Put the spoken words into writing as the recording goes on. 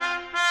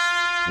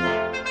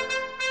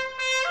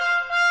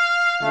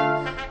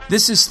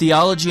This is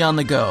Theology on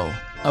the Go,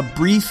 a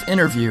brief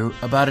interview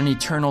about an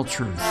eternal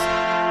truth.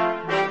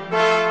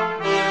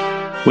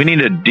 We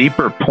need a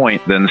deeper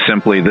point than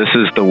simply this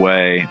is the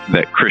way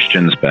that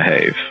Christians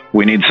behave.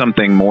 We need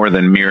something more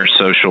than mere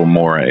social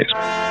mores.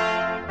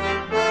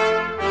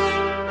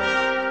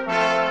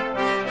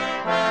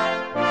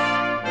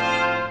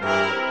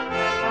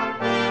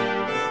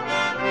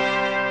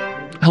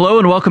 Hello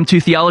and welcome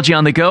to Theology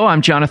on the Go.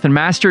 I'm Jonathan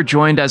Master,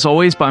 joined as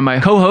always by my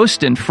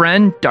co-host and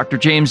friend, Dr.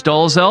 James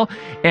Dolezal.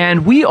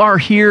 And we are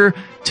here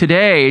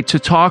today to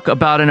talk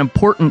about an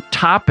important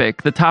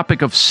topic, the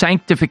topic of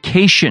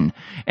sanctification.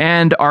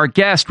 And our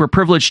guest, we're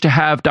privileged to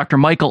have Dr.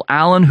 Michael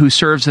Allen, who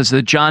serves as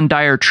the John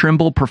Dyer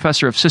Trimble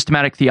Professor of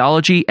Systematic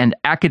Theology and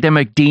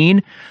Academic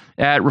Dean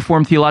at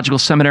Reformed Theological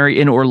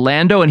Seminary in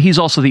Orlando. And he's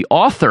also the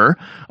author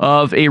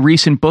of a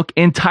recent book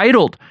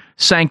entitled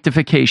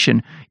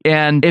Sanctification.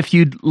 And if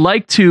you'd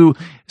like to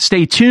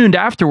stay tuned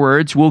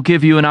afterwards, we'll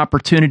give you an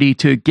opportunity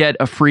to get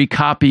a free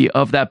copy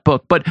of that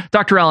book. But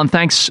Dr. Allen,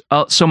 thanks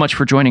so much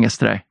for joining us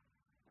today.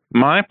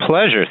 My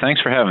pleasure. Thanks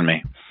for having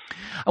me.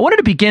 I wanted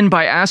to begin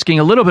by asking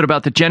a little bit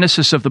about the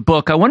genesis of the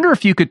book. I wonder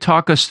if you could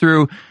talk us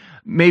through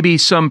maybe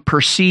some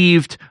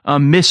perceived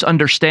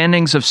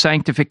misunderstandings of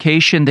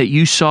sanctification that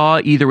you saw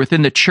either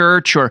within the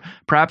church or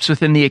perhaps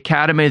within the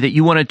academy that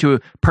you wanted to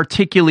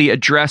particularly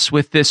address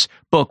with this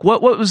book.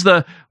 What was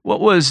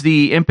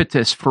the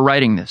impetus for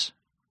writing this?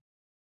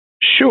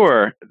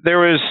 Sure. There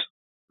was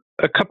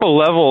a couple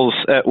levels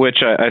at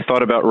which I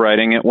thought about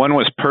writing it. One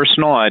was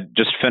personal. I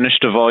just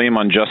finished a volume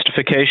on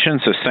justification,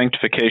 so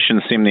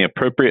sanctification seemed the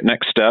appropriate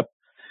next step.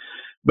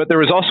 But there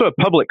was also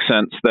a public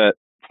sense that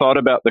thought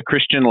about the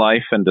Christian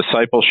life and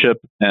discipleship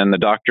and the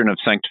doctrine of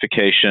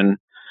sanctification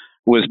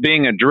was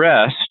being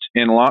addressed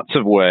in lots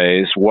of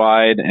ways,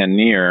 wide and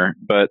near,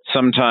 but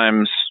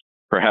sometimes,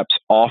 perhaps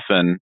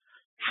often,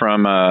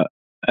 from an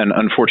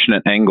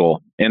unfortunate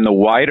angle. In the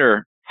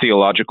wider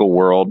theological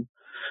world,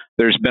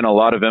 there's been a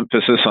lot of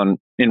emphasis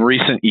in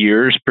recent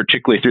years,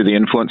 particularly through the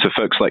influence of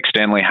folks like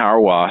Stanley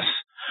Hauerwas,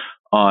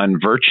 on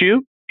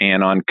virtue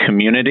and on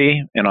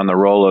community and on the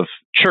role of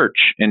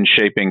church in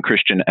shaping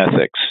Christian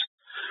ethics,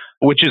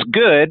 which is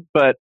good,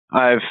 but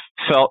I've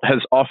felt has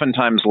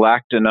oftentimes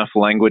lacked enough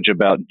language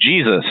about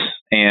Jesus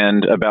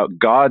and about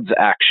God's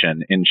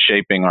action in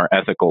shaping our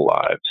ethical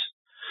lives.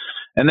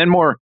 And then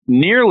more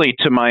nearly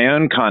to my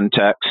own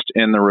context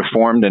in the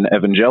Reformed and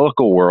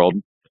evangelical world,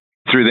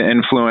 through the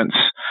influence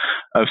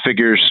of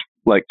figures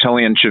like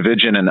Tully and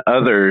Chividjian and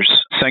others,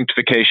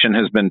 sanctification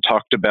has been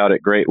talked about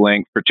at great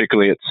length,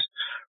 particularly its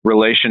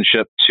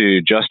relationship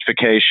to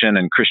justification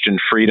and Christian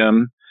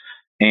freedom.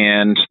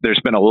 And there's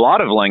been a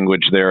lot of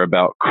language there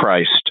about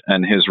Christ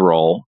and his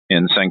role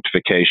in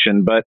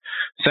sanctification, but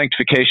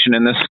sanctification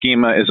in this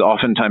schema is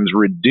oftentimes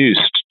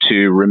reduced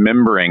to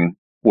remembering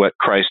what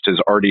Christ has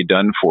already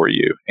done for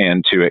you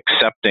and to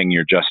accepting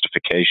your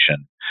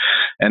justification.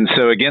 And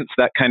so against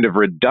that kind of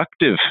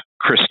reductive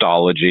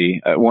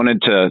Christology, I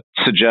wanted to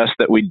suggest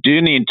that we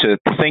do need to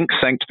think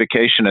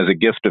sanctification as a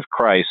gift of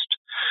Christ,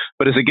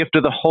 but as a gift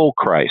of the whole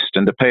Christ,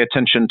 and to pay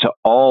attention to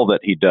all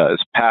that he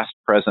does, past,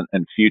 present,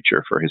 and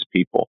future for his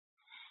people.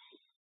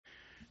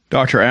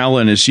 Dr.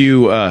 Allen, as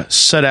you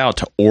set out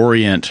to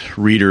orient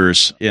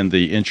readers in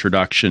the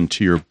introduction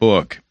to your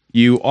book,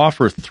 you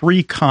offer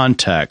three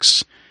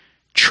contexts: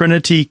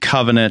 Trinity,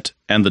 covenant,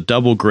 and the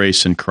double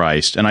grace in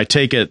Christ. And I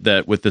take it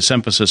that with this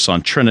emphasis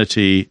on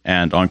Trinity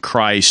and on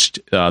Christ,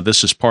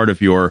 this is part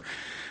of your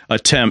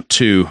attempt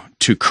to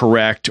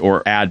correct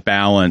or add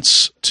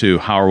balance to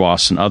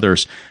Hauerwas and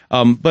others.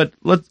 But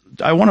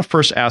I want to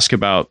first ask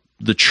about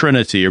the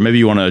Trinity, or maybe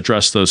you want to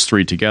address those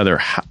three together.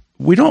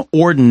 We don't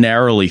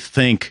ordinarily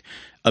think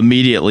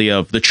immediately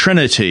of the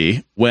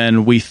Trinity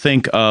when we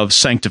think of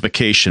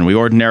sanctification. We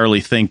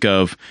ordinarily think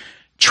of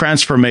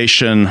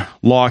transformation,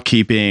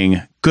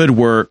 law-keeping, good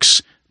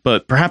works,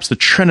 but perhaps the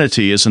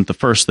Trinity isn't the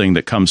first thing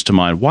that comes to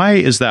mind. Why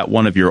is that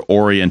one of your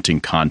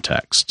orienting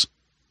contexts?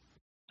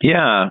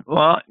 Yeah,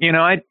 well,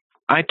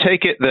 I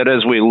take it that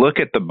as we look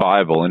at the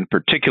Bible, in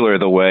particular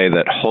the way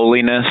that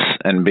holiness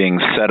and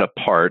being set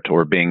apart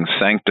or being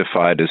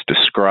sanctified is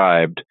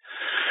described,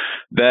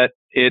 that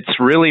it's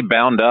really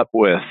bound up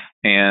with,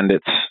 and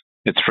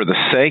it's for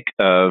the sake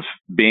of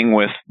being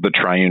with the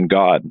triune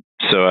God.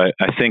 So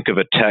I think of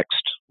a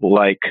text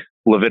like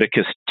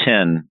Leviticus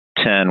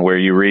 10:10, where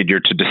you read,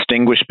 you're to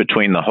distinguish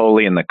between the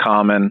holy and the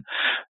common,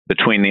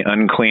 between the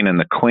unclean and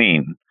the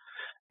clean.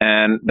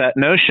 And that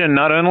notion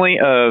not only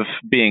of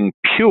being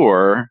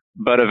pure,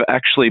 but of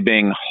actually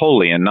being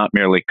holy and not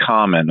merely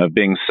common, of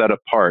being set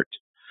apart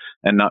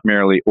and not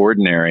merely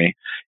ordinary,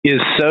 is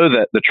so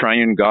that the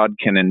triune God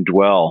can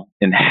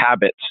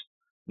inhabit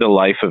the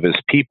life of his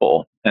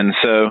people. And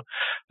so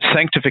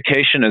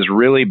sanctification is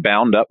really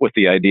bound up with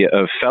the idea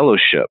of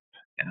fellowship,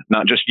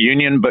 not just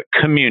union, but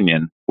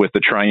communion with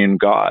the triune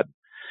God.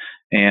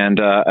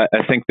 And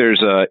I think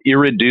there's a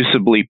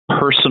irreducibly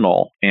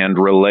personal and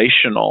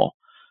relational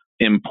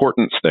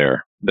importance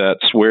there.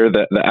 That's where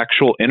the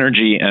actual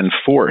energy and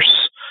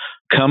force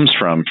comes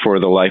from for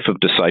the life of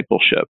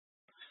discipleship.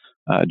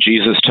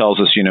 Jesus tells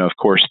us, of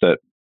course, that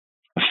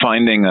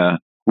finding a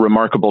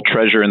remarkable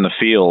treasure in the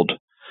field,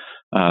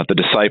 the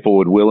disciple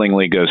would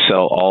willingly go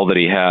sell all that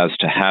he has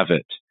to have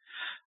it.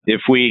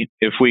 If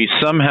we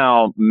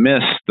somehow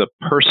miss the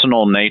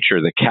personal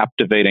nature, the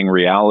captivating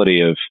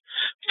reality of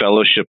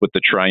fellowship with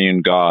the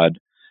triune God,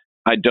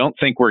 I don't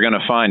think we're going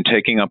to find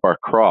taking up our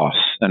cross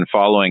and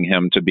following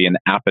him to be an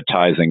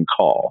appetizing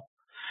call.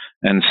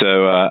 And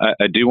so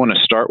I do want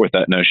to start with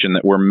that notion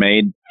that we're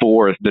made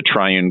for the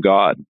triune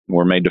God.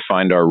 We're made to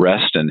find our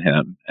rest in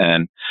him.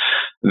 And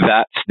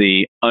that's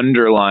the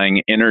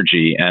underlying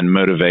energy and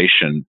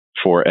motivation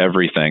for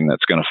everything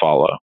that's going to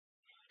follow.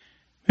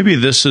 Maybe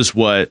this is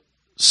what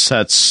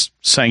sets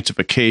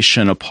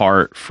sanctification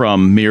apart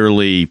from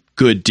merely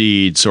good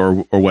deeds or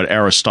what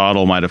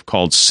Aristotle might have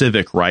called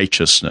civic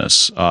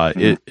righteousness.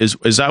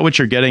 Is that what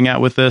you're getting at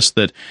with this?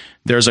 That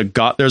there's a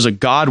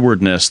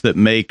Godwardness that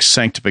makes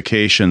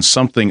sanctification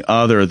something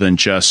other than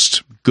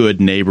just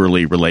good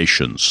neighborly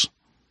relations?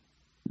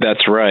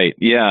 That's right.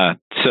 Yeah.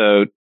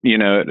 So,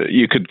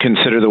 you could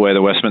consider the way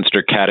the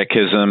Westminster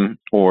Catechism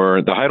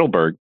or the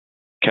Heidelberg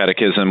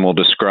Catechism will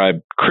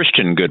describe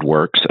Christian good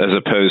works as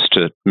opposed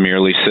to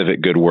merely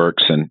civic good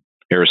works in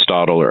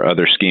Aristotle or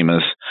other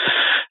schemas.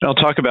 And I'll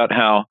talk about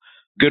how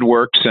good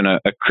works in a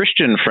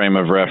Christian frame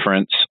of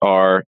reference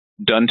are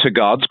done to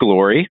God's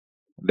glory.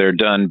 They're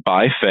done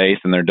by faith,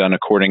 and they're done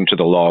according to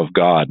the law of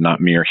God, not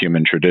mere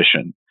human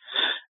tradition.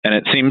 And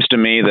it seems to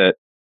me that,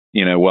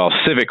 while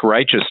civic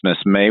righteousness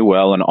may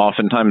well and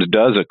oftentimes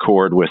does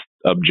accord with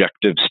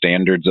objective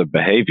standards of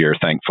behavior,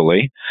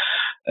 thankfully,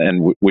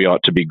 and we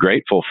ought to be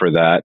grateful for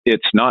that,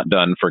 it's not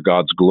done for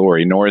God's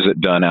glory, nor is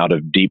it done out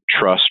of deep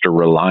trust or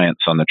reliance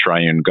on the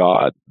triune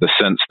God, the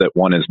sense that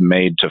one is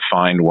made to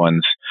find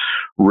one's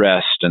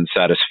rest and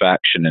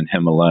satisfaction in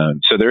him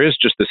alone. So there is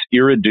just this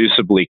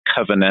irreducibly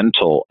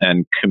covenantal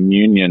and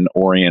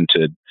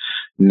communion-oriented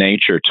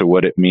nature to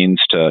what it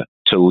means to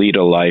lead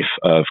a life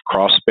of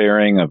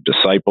cross-bearing, of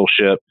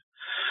discipleship,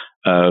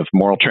 of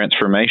moral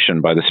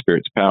transformation by the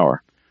Spirit's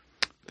power.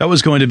 That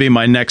was going to be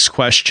my next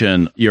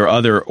question, your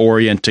other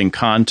orienting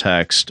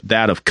context,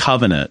 that of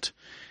covenant.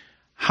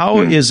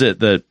 How is it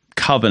that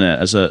covenant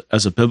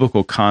as a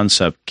biblical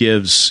concept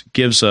gives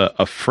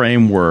a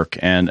framework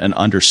and an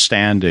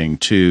understanding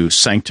to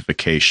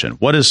sanctification?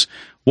 What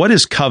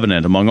is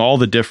covenant among all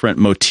the different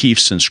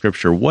motifs in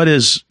Scripture? What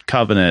is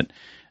covenant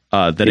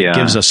that it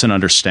gives us an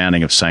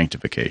understanding of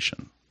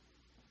sanctification?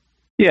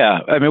 Yeah,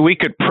 I mean, we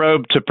could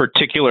probe to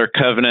particular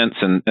covenants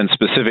and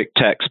specific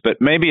texts,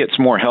 but maybe it's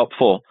more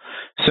helpful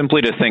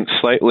simply to think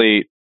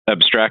slightly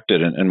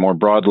abstracted and more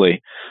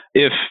broadly.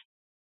 If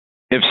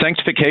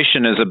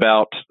sanctification is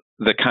about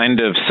the kind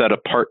of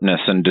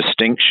set-apartness and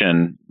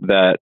distinction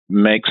that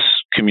makes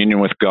communion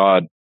with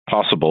God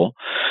possible,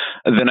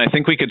 then I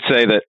think we could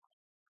say that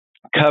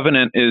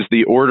covenant is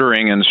the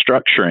ordering and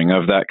structuring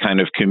of that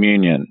kind of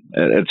communion.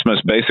 At its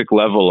most basic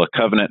level, a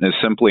covenant is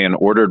simply an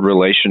ordered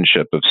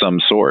relationship of some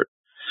sort.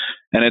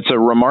 And it's a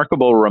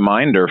remarkable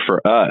reminder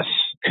for us,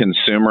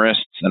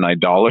 consumerists and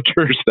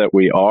idolaters that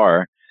we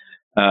are,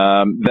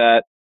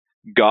 that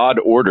God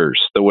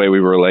orders the way we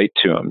relate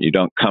to him. You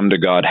don't come to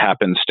God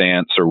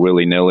happenstance or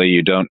willy-nilly.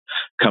 You don't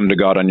come to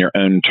God on your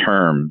own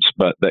terms,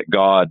 but that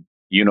God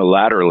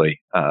unilaterally,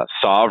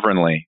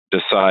 sovereignly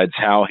decides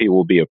how he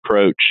will be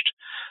approached,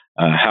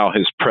 how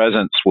his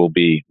presence will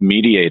be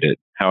mediated,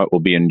 how it will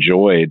be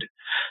enjoyed.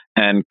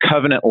 And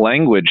covenant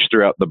language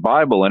throughout the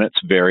Bible and its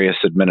various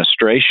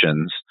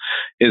administrations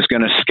is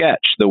going to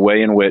sketch the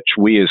way in which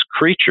we as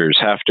creatures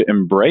have to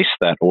embrace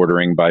that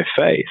ordering by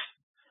faith.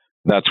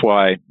 That's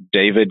why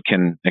David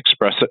can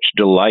express such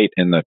delight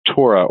in the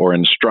Torah or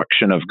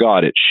instruction of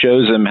God. It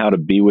shows him how to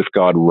be with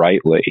God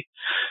rightly.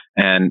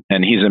 And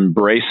he's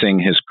embracing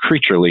his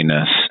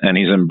creatureliness, and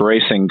he's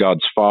embracing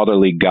God's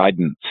fatherly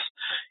guidance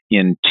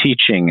in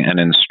teaching and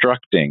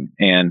instructing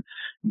and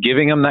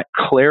giving him that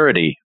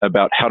clarity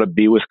about how to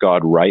be with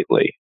God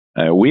rightly.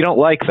 We don't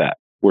like that.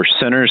 We're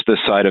sinners this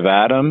side of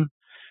Adam,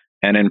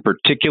 and in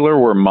particular,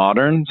 we're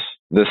moderns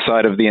this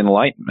side of the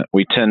Enlightenment.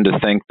 We tend to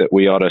think that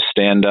we ought to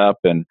stand up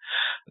and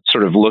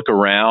sort of look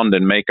around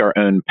and make our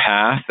own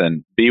path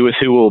and be with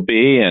who we'll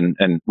be and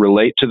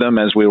relate to them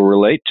as we will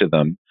relate to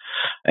them.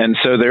 And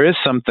so there is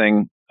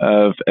something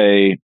of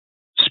a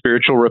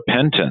spiritual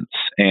repentance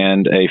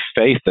and a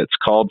faith that's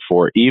called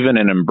for, even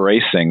in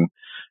embracing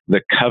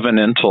the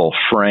covenantal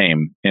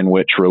frame in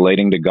which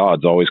relating to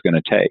God's always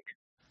going to take.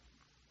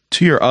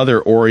 To your other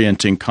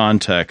orienting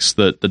context,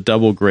 the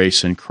double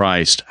grace in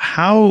Christ,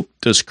 how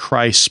does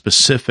Christ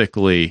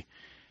specifically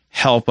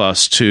help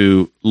us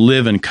to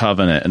live in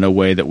covenant in a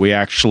way that we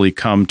actually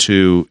come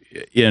to,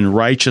 in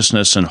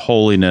righteousness and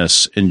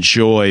holiness,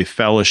 enjoy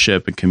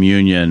fellowship and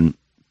communion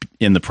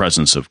in the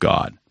presence of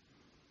God?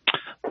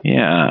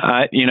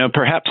 Yeah,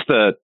 perhaps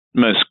the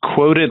most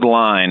quoted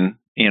line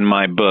in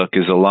my book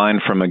is a line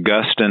from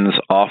Augustine's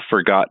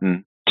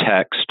oft-forgotten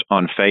text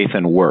on faith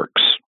and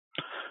works,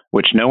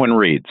 which no one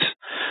reads.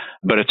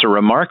 But it's a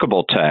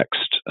remarkable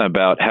text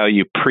about how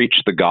you preach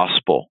the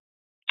gospel.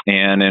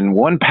 And in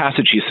one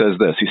passage, he says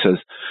this. He says,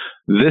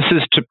 "This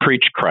is to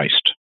preach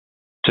Christ,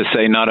 to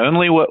say not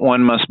only what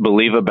one must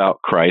believe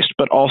about Christ,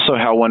 but also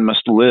how one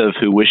must live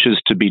who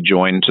wishes to be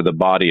joined to the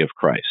body of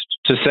Christ.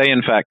 To say,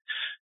 in fact,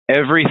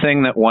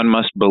 everything that one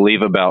must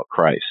believe about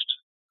Christ,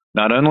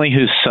 not only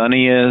whose son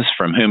he is,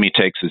 from whom he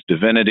takes his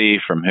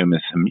divinity, from whom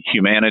his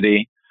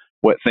humanity,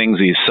 what things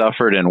he's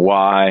suffered and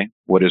why,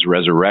 what his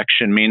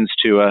resurrection means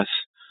to us,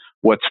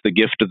 what's the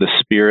gift of the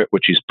Spirit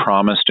which he's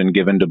promised and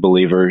given to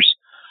believers,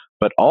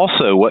 but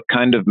also what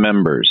kind of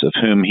members of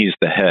whom he's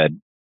the head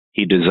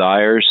he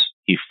desires,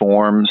 he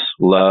forms,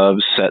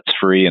 loves, sets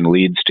free, and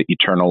leads to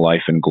eternal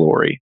life and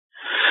glory."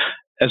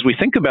 As we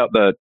think about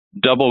the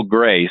double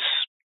grace,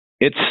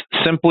 it's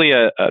simply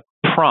a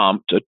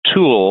prompt, a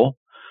tool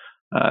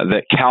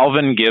that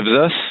Calvin gives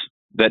us,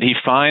 that he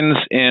finds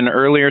in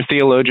earlier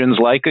theologians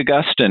like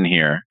Augustine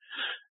here,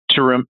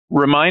 to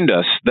remind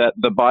us that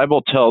the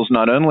Bible tells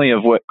not only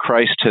of what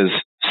Christ has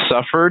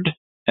suffered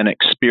and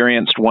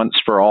experienced once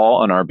for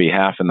all on our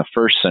behalf in the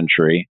first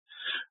century,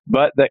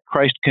 but that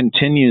Christ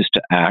continues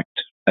to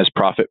act as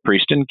prophet,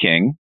 priest, and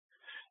king,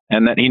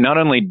 and that he not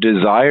only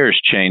desires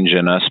change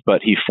in us,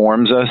 but he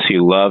forms us, he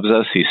loves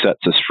us, he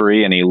sets us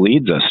free, and he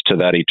leads us to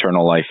that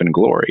eternal life and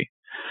glory.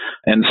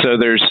 And so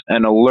there's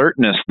an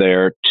alertness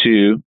there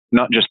to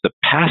not just the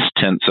past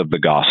tense of the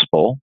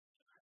gospel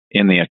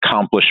in the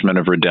accomplishment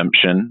of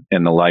redemption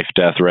in the life,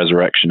 death,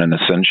 resurrection, and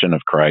ascension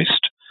of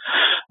Christ,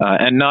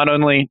 and not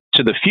only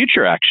to the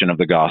future action of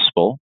the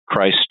gospel,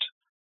 Christ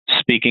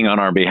speaking on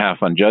our behalf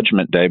on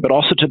Judgment Day, but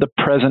also to the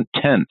present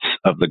tense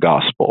of the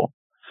gospel,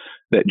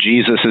 that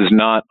Jesus is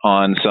not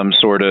on some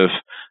sort of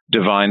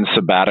divine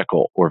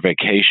sabbatical or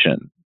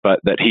vacation, but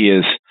that he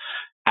is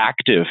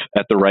active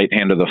at the right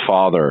hand of the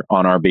Father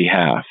on our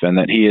behalf, and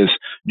that he is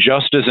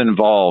just as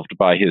involved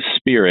by his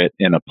Spirit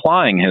in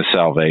applying his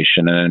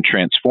salvation and in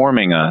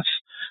transforming us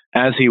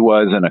as he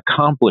was in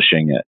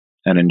accomplishing it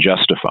and in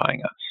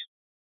justifying us.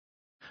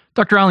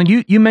 Dr. Allen,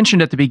 you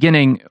mentioned at the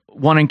beginning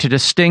wanting to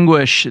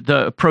distinguish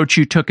the approach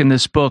you took in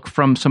this book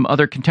from some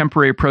other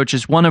contemporary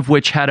approaches, one of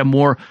which had a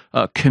more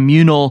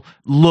communal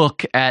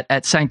look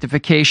at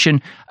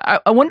sanctification.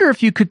 I wonder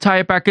if you could tie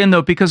it back in,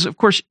 though, because, of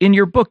course, in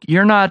your book,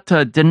 you're not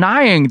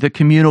denying the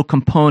communal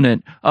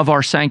component of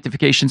our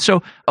sanctification.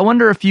 So I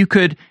wonder if you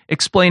could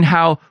explain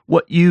how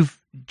what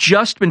you've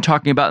just been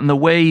talking about and the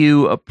way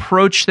you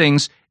approach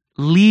things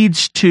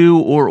leads to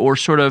or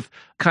sort of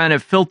kind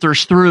of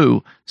filters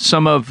through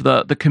some of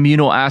the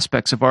communal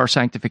aspects of our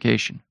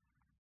sanctification.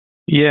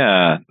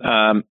 Yeah.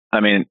 I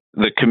mean,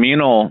 the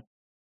communal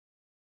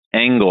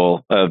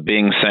angle of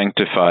being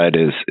sanctified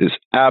is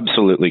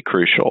absolutely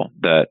crucial,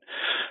 that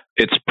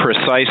it's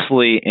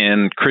precisely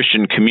in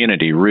Christian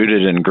community,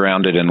 rooted and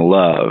grounded in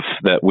love,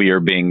 that we are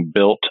being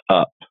built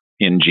up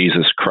in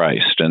Jesus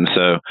Christ. And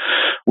so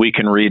we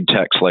can read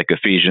texts like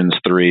Ephesians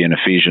 3 and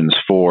Ephesians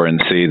 4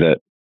 and see that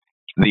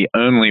the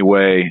only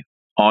way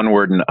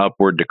onward and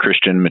upward to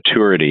Christian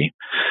maturity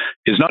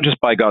is not just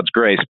by God's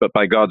grace, but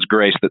by God's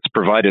grace that's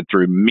provided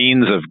through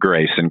means of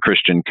grace in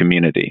Christian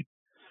community.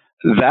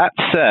 That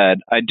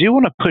said, I do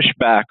want to push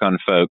back on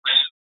folks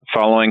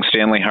following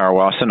Stanley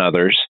Hauerwas and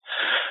others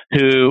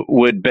who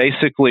would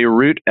basically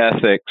root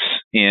ethics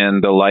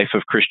in the life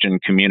of Christian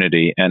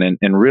community and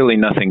in really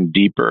nothing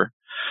deeper.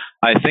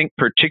 I think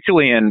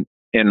particularly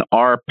in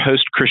our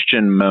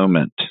post-Christian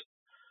moment,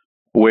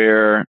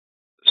 where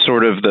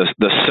sort of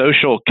the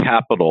social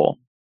capital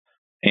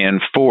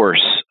and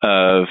force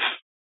of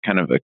kind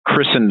of a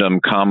Christendom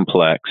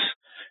complex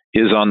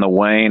is on the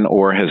wane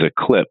or has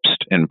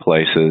eclipsed in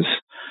places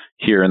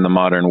here in the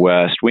modern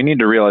West, we need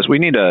to realize we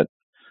need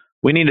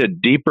a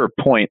deeper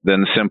point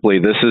than simply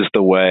this is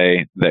the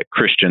way that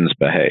Christians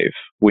behave.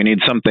 We need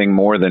something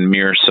more than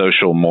mere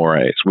social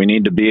mores. We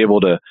need to be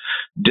able to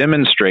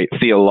demonstrate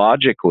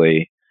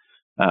theologically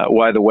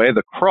why the way of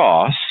the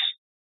cross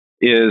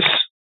is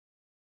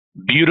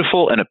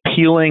beautiful and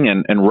appealing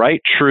and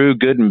right, true,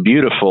 good, and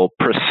beautiful,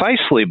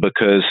 precisely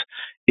because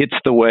it's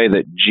the way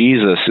that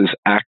Jesus is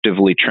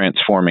actively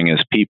transforming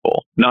his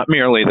people, not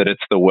merely that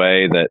it's the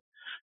way that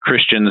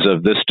Christians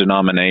of this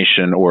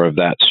denomination or of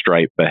that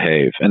stripe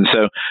behave. And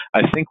so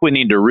I think we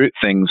need to root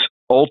things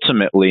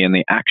ultimately in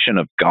the action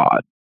of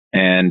God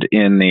and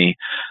in the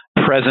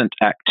present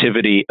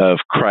activity of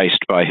Christ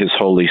by his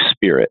Holy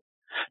Spirit.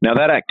 Now,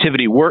 that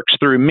activity works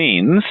through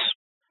means,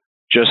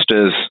 just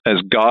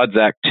as God's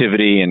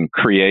activity in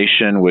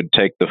creation would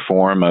take the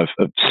form of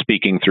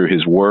speaking through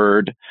his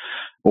word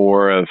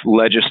or of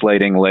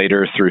legislating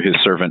later through his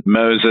servant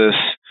Moses,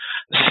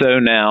 so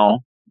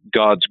now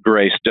God's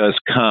grace does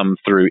come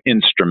through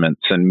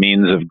instruments and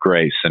means of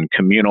grace, and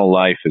communal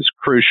life is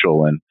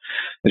crucial. And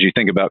as you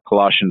think about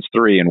Colossians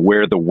 3 and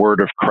where the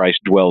word of Christ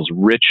dwells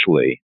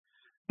richly,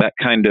 that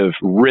kind of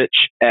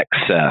rich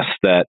excess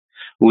that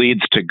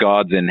leads to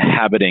God's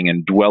inhabiting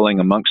and dwelling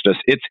amongst us,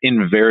 it's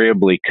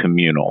invariably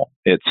communal.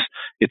 It's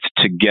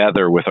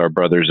together with our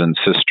brothers and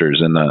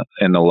sisters in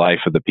the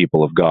life of the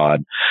people of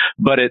God.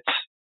 But it's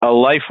a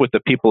life with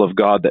the people of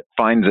God that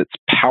finds its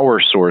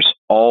power source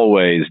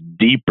always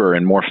deeper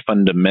and more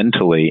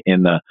fundamentally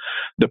in the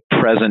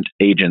present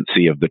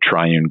agency of the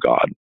triune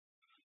God.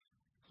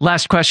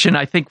 Last question.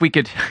 I think we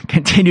could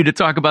continue to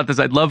talk about this.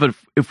 I'd love it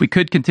if we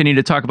could continue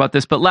to talk about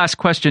this. But last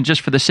question, just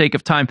for the sake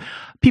of time.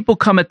 People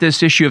come at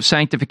this issue of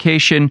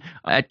sanctification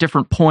at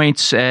different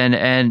points,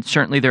 and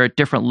certainly they're at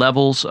different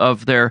levels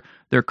of their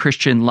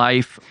Christian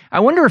life. I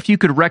wonder if you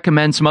could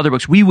recommend some other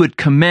books. We would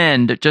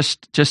commend,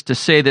 just to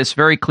say this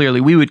very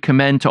clearly, we would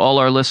commend to all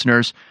our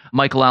listeners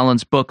Michael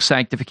Allen's book,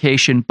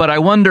 Sanctification. But I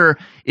wonder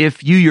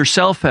if you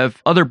yourself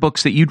have other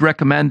books that you'd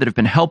recommend that have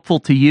been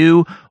helpful to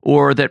you,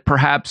 or that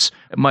perhaps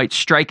might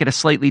strike at a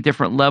slightly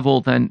different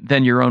level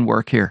than your own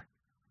work here.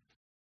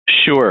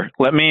 Sure.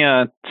 Let me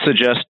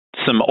suggest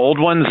some old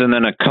ones and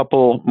then a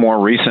couple more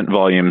recent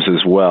volumes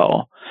as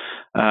well.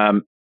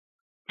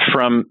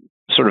 From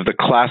sort of the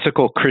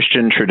classical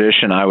Christian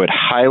tradition, I would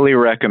highly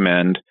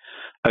recommend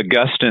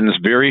Augustine's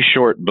very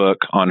short book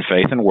on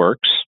faith and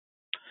works.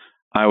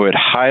 I would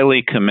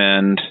highly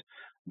commend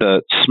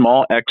the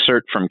small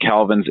excerpt from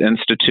Calvin's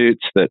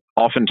Institutes that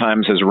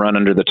oftentimes has run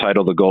under the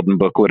title The Golden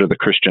Booklet of the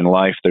Christian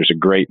Life. There's a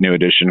great new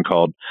edition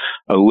called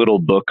A Little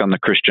Book on the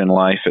Christian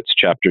Life. It's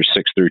chapters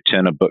 6 through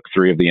 10 of Book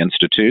 3 of the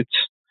Institutes.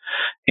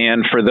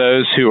 And for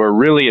those who are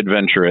really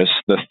adventurous,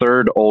 the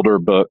third older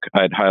book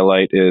I'd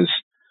highlight is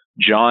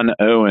John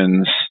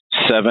Owen's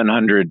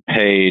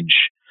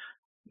 700-page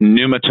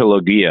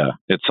Pneumatologia.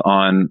 It's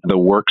on the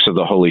works of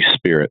the Holy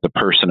Spirit, the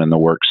person and the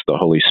works of the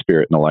Holy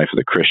Spirit in the life of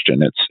the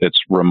Christian. It's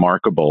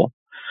remarkable.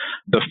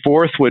 The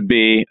fourth would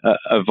be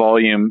a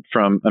volume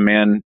from a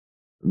man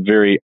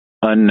very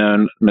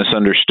unknown,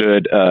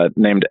 misunderstood,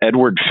 named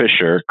Edward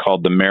Fisher,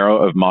 called The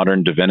Marrow of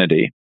Modern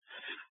Divinity.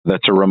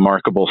 That's a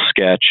remarkable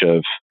sketch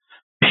of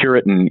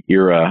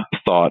Puritan-era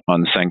thought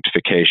on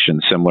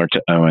sanctification, similar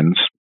to Owen's.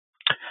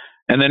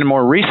 And then in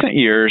more recent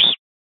years,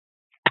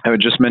 I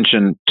would just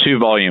mention two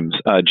volumes.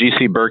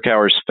 G.C.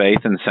 Berkouwer's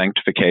Faith and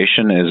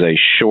Sanctification is a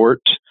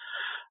short,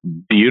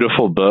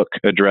 beautiful book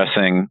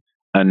addressing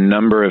a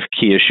number of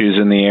key issues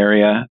in the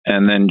area.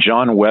 And then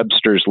John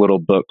Webster's little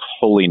book,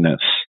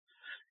 Holiness,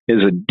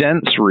 is a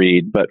dense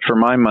read, but for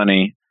my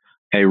money,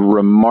 a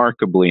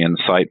remarkably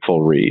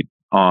insightful read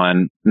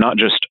on not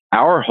just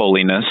our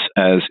holiness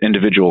as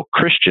individual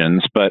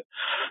Christians, but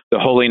the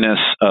holiness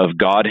of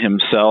God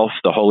himself,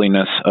 the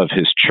holiness of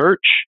his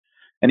church,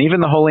 and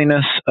even the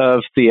holiness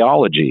of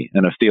theology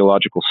and of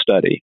theological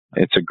study.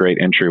 It's a great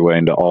entryway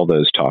into all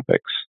those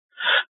topics.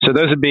 So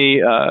those would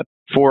be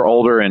four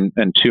older and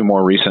two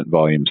more recent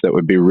volumes that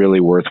would be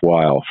really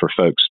worthwhile for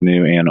folks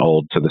new and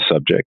old to the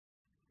subject.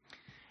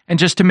 And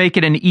just to make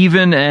it an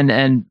even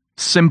and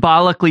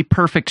symbolically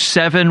perfect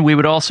 7, we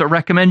would also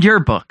recommend your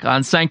book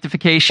on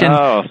sanctification,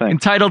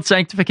 entitled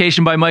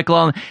Sanctification by Michael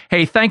Allen.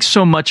 Hey, thanks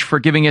so much for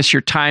giving us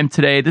your time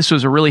today. This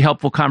was a really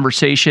helpful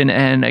conversation.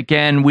 And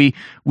again, we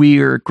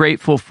are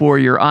grateful for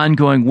your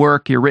ongoing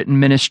work, your written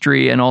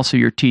ministry, and also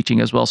your teaching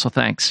as well. So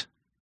thanks.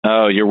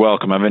 Oh, you're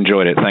welcome. I've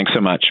enjoyed it. Thanks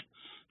so much.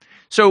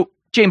 So,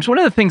 James, one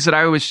of the things that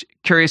I was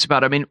curious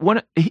about, I mean,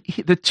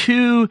 the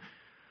two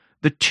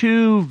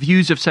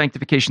views of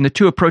sanctification, the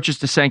two approaches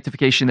to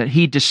sanctification that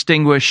he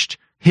distinguished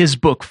his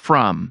book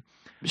from,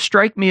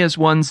 strike me as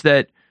ones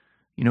that,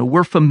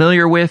 we're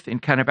familiar with in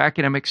kind of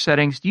academic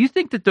settings. Do you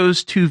think that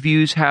those two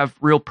views have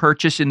real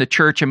purchase in the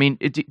church? I mean,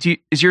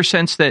 is your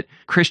sense that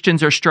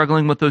Christians are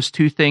struggling with those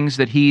two things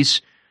that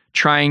he's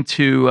trying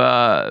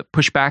to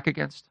push back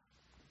against?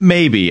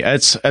 Maybe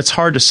it's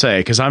hard to say,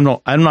 because I'm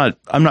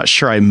not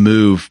sure I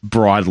move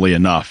broadly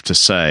enough to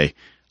say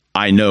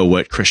I know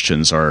what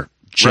Christians are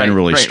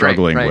generally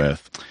struggling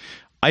with.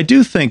 I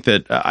do think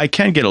that I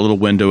can get a little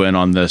window in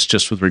on this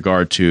just with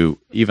regard to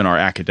even our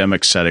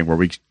academic setting, where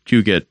we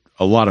do get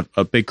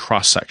a big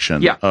cross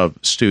section of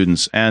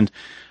students, and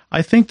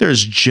I think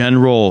there's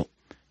general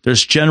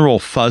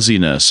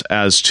fuzziness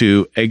as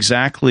to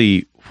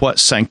exactly what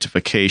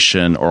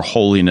sanctification or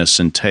holiness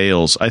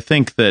entails. I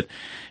think that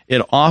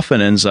it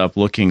often ends up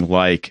looking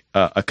like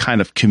a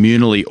kind of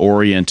communally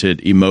oriented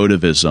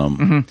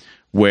emotivism,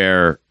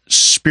 where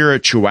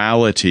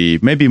spirituality,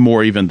 maybe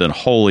more even than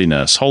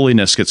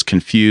holiness gets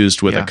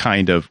confused with a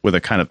kind of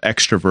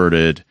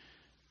extroverted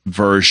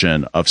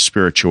version of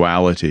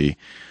spirituality.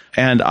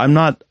 And I'm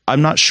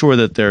not sure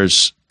that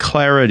there's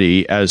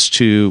clarity as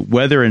to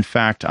whether in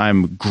fact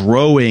I'm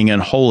growing in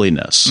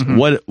holiness.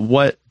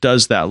 What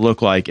does that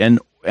look like? And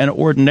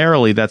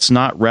ordinarily that's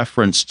not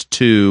referenced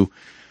to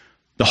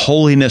the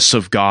holiness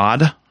of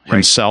God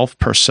himself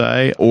per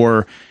se,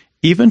 or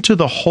even to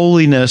the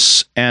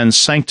holiness and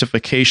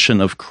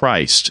sanctification of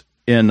Christ.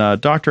 In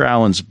Dr.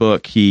 Allen's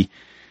book, he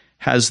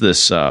has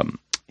this.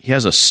 He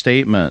has a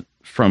statement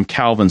from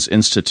Calvin's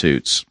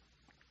Institutes,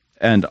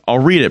 and I'll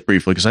read it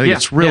briefly because I think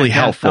it's really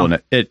helpful,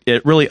 and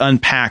it really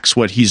unpacks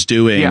what he's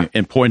doing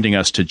in pointing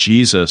us to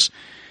Jesus.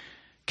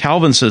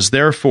 Calvin says,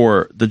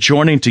 therefore, the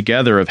joining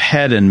together of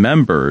head and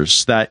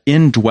members, that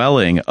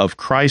indwelling of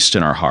Christ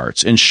in our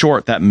hearts, in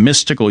short, that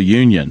mystical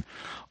union,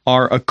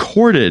 are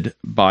accorded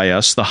by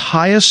us the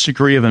highest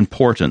degree of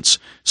importance,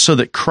 so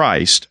that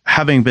Christ,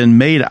 having been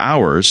made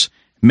ours,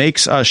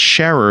 makes us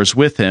sharers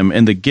with him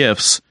in the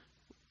gifts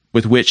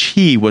with which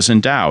he was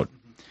endowed.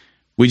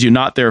 We do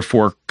not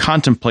therefore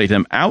contemplate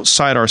him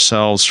outside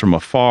ourselves from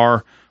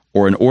afar,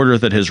 or in order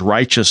that his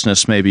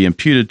righteousness may be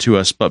imputed to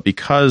us, but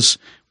because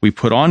we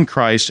put on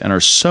Christ and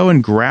are so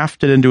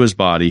engrafted into his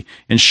body,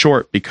 in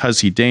short,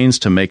 because he deigns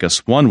to make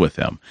us one with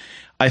him.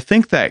 I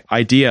think that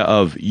idea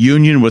of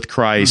union with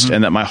Christ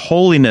and that my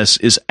holiness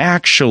is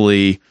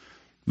actually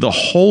the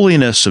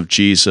holiness of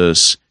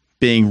Jesus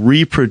being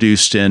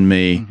reproduced in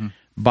me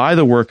by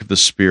the work of the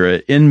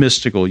Spirit in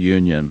mystical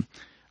union.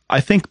 I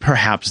think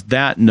perhaps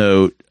that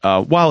note,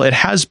 while it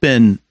has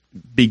been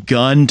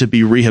begun to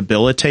be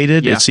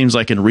rehabilitated, it seems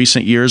like in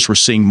recent years we're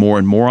seeing more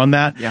and more on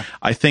that.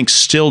 I think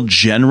still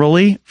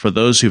generally, for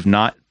those who've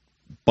not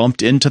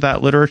bumped into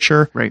that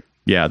literature,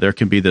 there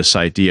can be this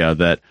idea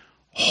that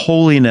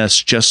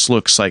holiness just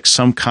looks like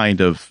some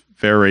kind of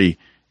very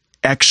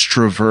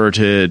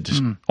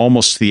extroverted,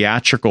 almost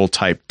theatrical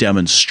type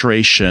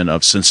demonstration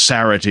of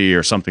sincerity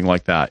or something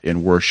like that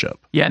in worship.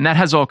 Yeah, and that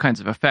has all kinds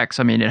of effects.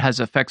 I mean, it has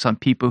effects on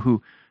people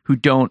who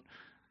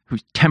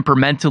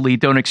temperamentally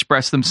don't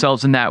express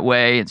themselves in that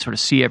way and sort of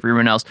see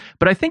everyone else.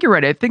 But I think you're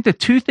right. I think the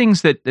two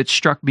things that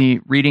struck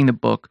me reading the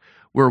book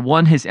were,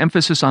 one, his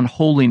emphasis on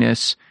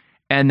holiness,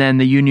 and then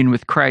the union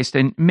with Christ.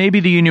 And maybe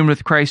the union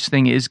with Christ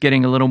thing is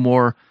getting a little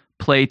more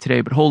play today,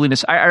 but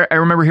holiness. I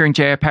remember hearing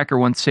J.I. Packer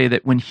once say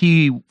that when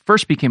he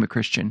first became a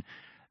Christian,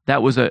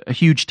 that was a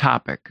huge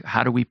topic.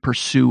 How do we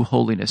pursue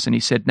holiness? And he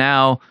said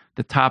now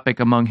the topic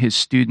among his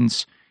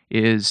students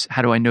is,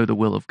 how do I know the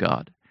will of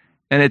God?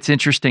 And it's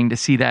interesting to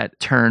see that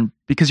turn,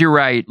 because you're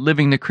right,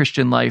 living the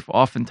Christian life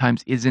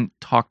oftentimes isn't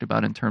talked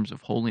about in terms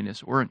of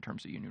holiness or in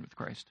terms of union with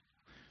Christ.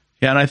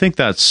 Yeah, and I think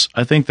that's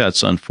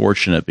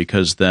unfortunate,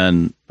 because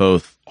then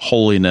both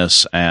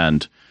holiness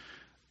and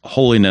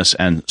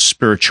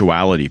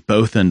spirituality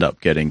both end up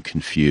getting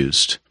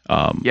confused.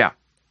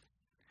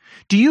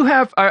 Do you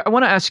have, I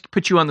want to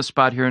put you on the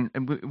spot here, and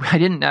I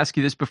didn't ask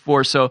you this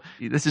before, so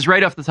this is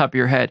right off the top of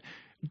your head.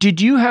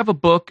 Did you have a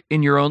book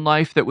in your own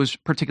life that was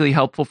particularly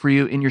helpful for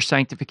you in your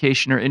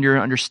sanctification or in your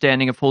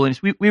understanding of holiness?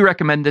 We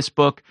recommend this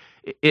book.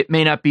 It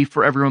may not be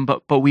for everyone,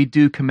 but we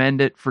do commend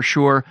it for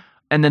sure.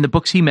 And then the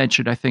books he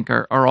mentioned, I think,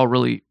 are all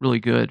really, really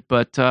good.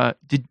 But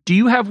do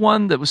you have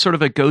one that was sort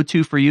of a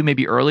go-to for you,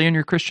 maybe early in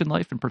your Christian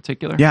life in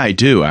particular? Yeah, I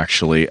do,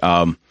 actually.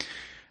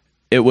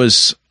 It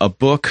was a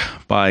book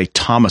by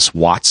Thomas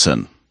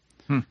Watson,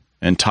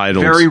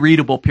 entitled... Very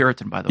readable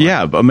Puritan, by the way.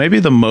 Yeah, but maybe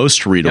the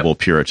most readable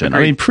Puritan.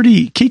 Agreed. I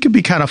mean, he could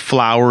be kind of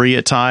flowery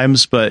at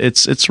times, but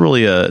it's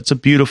really a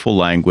beautiful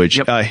language.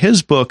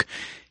 His book,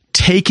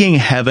 Taking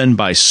Heaven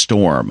by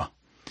Storm,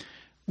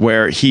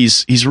 where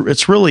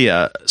it's really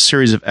a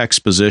series of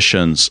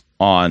expositions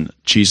on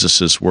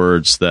Jesus's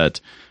words that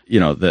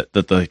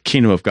the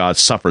kingdom of God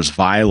suffers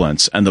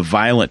violence, and the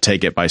violent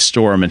take it by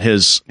storm, and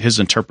his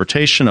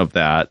interpretation of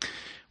that,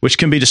 which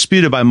can be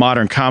disputed by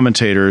modern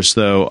commentators,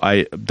 though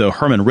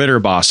Herman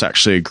Ritterboss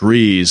actually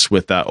agrees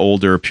with that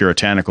older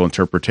puritanical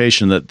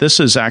interpretation, that this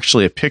is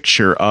actually a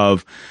picture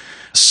of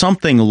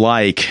something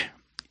like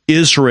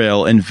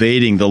Israel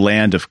invading the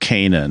land of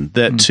Canaan,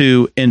 that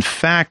to, in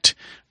fact,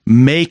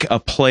 make a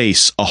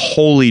place a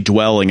holy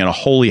dwelling and a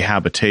holy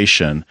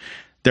habitation,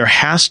 there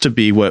has to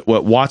be what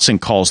Watson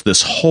calls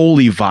this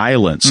holy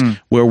violence,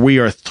 where we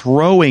are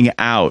throwing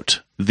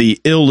out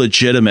the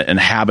illegitimate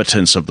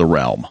inhabitants of the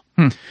realm.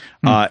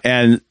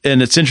 And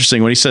it's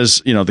interesting when he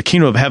says, the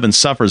kingdom of heaven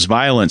suffers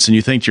violence, and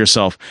you think to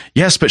yourself,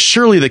 yes, but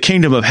surely the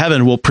kingdom of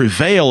heaven will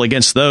prevail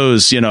against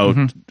those,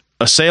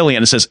 assailing it.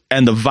 And it says,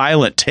 and the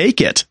violent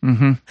take it.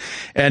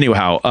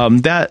 Anyhow,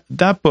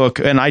 that book,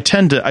 and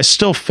I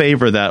still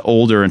favor that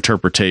older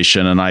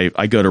interpretation, and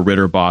I go to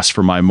Ritterboss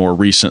for my more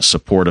recent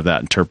support of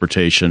that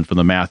interpretation from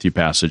the Matthew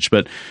passage.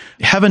 But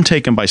Heaven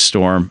Taken by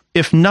Storm,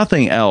 if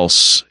nothing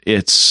else,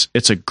 it's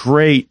a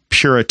great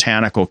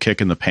puritanical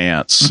kick in the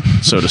pants,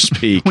 so to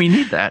speak. We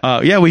need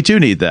that. Yeah, we do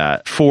need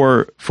that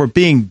for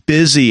being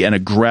busy and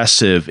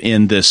aggressive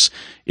in this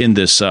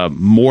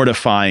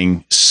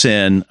mortifying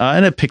sin,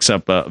 and it picks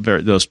up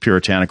those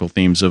puritanical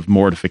themes of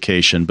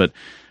mortification.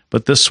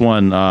 But this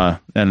one,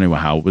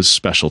 anyhow, was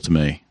special to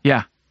me.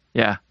 Yeah,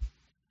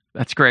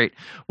 that's great.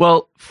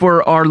 Well,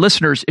 for our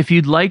listeners, if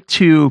you'd like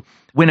to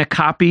win a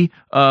copy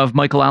of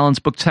Michael Allen's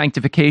book,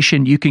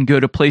 Sanctification, you can go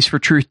to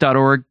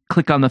placefortruth.org,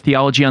 click on the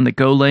Theology on the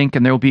Go link,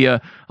 and there will be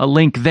a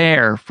link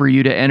there for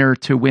you to enter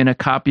to win a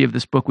copy of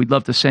this book. We'd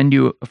love to send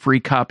you a free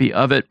copy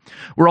of it.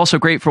 We're also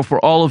grateful for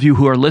all of you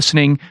who are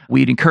listening.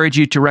 We'd encourage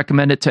you to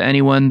recommend it to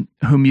anyone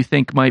whom you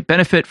think might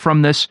benefit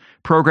from this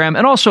program.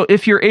 And also,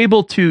 if you're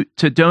able to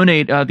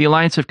donate, the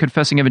Alliance of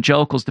Confessing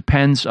Evangelicals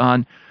depends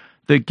on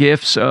the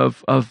gifts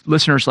of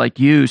listeners like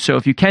you. So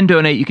if you can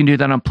donate, you can do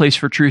that on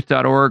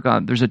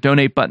placefortruth.org. There's a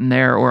donate button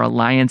there, or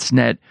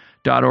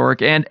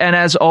alliancenet.org. And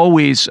as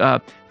always,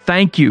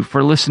 thank you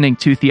for listening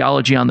to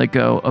Theology on the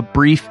Go, a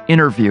brief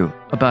interview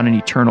about an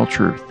eternal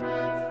truth.